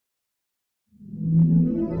Hey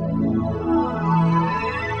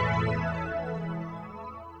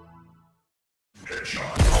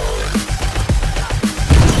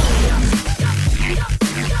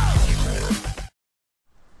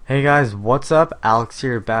guys, what's up? Alex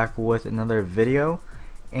here, back with another video,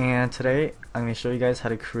 and today I'm going to show you guys how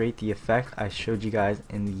to create the effect I showed you guys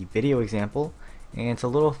in the video example. And it's a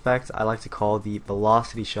little effect I like to call the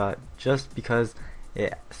velocity shot, just because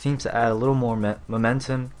it seems to add a little more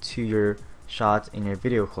momentum to your shots in your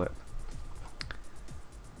video clip.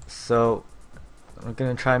 So I'm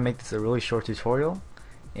going to try and make this a really short tutorial,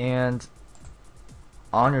 and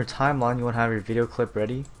on your timeline you want to have your video clip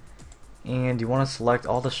ready, and you want to select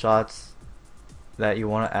all the shots that you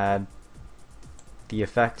want to add the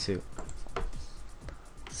effect to.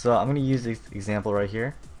 So I'm going to use this example right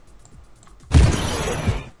here.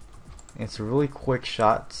 It's a really quick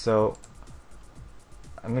shot, so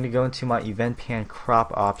I'm going to go into my event pan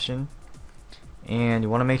crop option, and you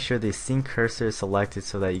want to make sure the sync cursor is selected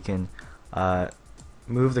so that you can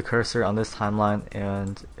move the cursor on this timeline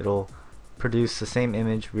and it'll produce the same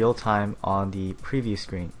image real time on the preview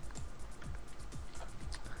screen.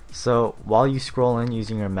 So while you scroll in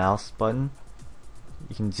using your mouse button,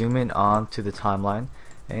 you can zoom in on to the timeline,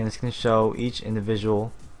 and it's going to show each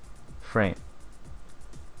individual frame.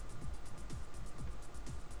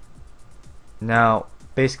 Now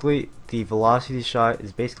basically the velocity shot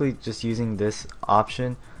is basically just using this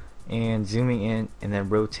option and zooming in and then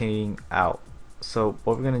rotating out. So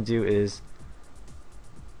what we're going to do is,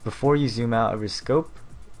 before you zoom out of your scope,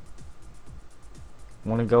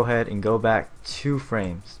 you want to go ahead and go back 2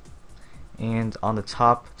 frames, and on the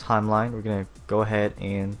top timeline we're going to go ahead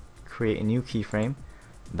and create a new keyframe.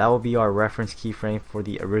 That will be our reference keyframe for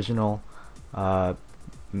the original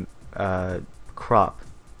crop.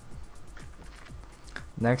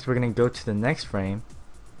 Next we're going to go to the next frame,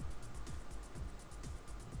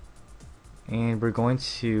 and we're going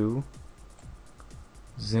to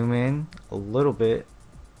zoom in a little bit,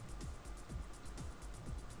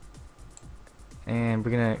 and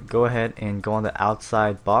we're going to go ahead and go on the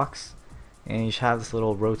outside box, and you should have this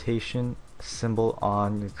little rotation symbol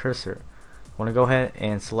on your cursor. You want to go ahead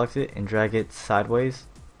and select it and drag it sideways.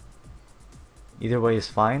 Either way is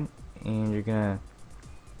fine, and you're going to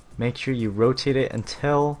make sure you rotate it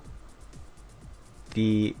until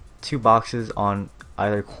the 2 boxes on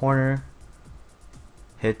either corner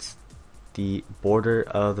hits the border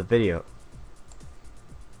of the video.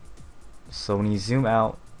 So when you zoom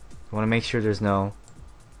out, you want to make sure there's no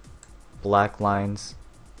black lines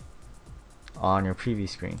on your preview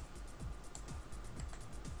screen.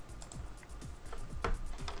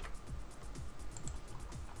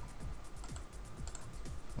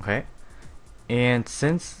 Okay, and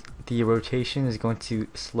since the rotation is going to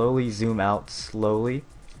slowly zoom out slowly,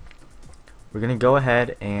 we're going to go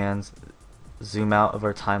ahead and zoom out of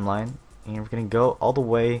our timeline, and we're going to go all the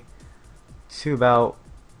way to about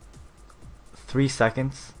 3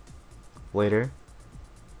 seconds later,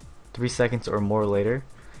 3 seconds or more later,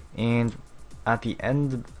 and at the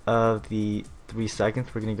end of the 3 seconds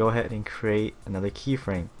we're going to go ahead and create another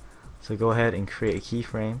keyframe. So go ahead and create a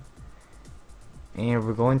keyframe, and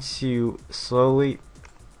we're going to slowly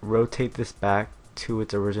rotate this back to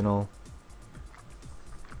its original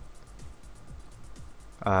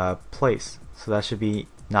place. So that should be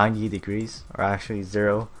 90 degrees, or actually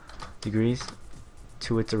 0 degrees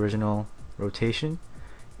to its original rotation.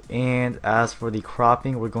 And as for the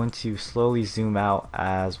cropping, we're going to slowly zoom out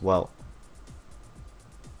as well.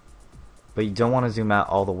 But you don't want to zoom out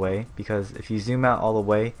all the way, because if you zoom out all the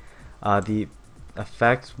way, the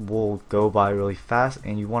effect will go by really fast,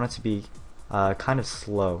 and you want it to be kind of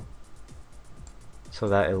slow so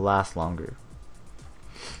that it lasts longer.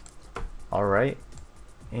 Alright,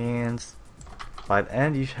 and by the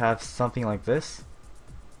end you should have something like this.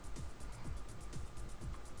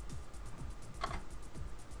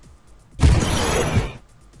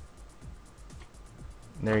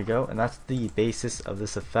 There you go, and that's the basis of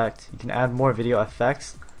this effect. You can add more video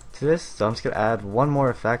effects to this, so I'm just going to add one more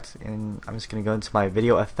effect, and I'm just going to go into my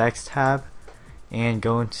video effects tab and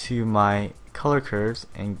go into my color curves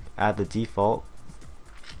and add the default,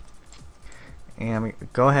 and I'm going to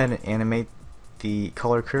go ahead and animate the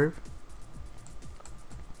color curve.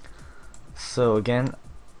 So again,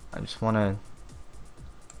 I just want to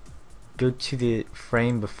go to the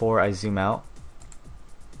frame before I zoom out,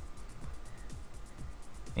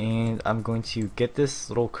 and I'm going to get this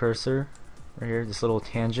little cursor right here, this little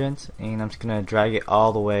tangent, and I'm just going to drag it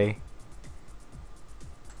all the way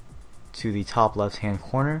to the top left hand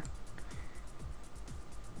corner,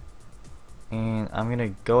 and I'm going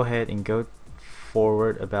to go ahead and go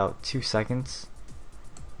forward about 2 seconds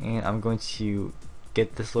and I'm going to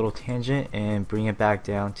get this little tangent and bring it back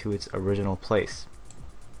down to its original place.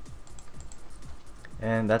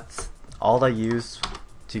 And that's all I used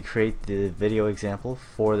to create the video example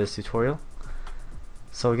for this tutorial.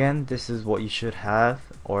 So again, this is what you should have,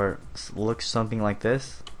 or look something like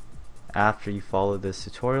this after you follow this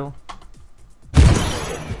tutorial.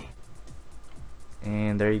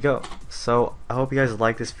 And there you go. So I hope you guys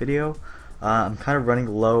like this video. I'm kind of running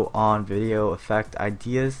low on video effect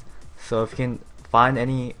ideas, so if you can find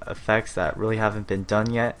any effects that really haven't been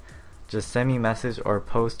done yet, just send me a message or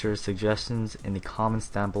post your suggestions in the comments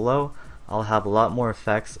down below. I'll have a lot more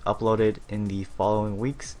effects uploaded in the following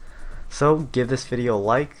weeks. So give this video a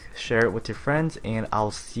like, share it with your friends, and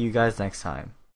I'll see you guys next time.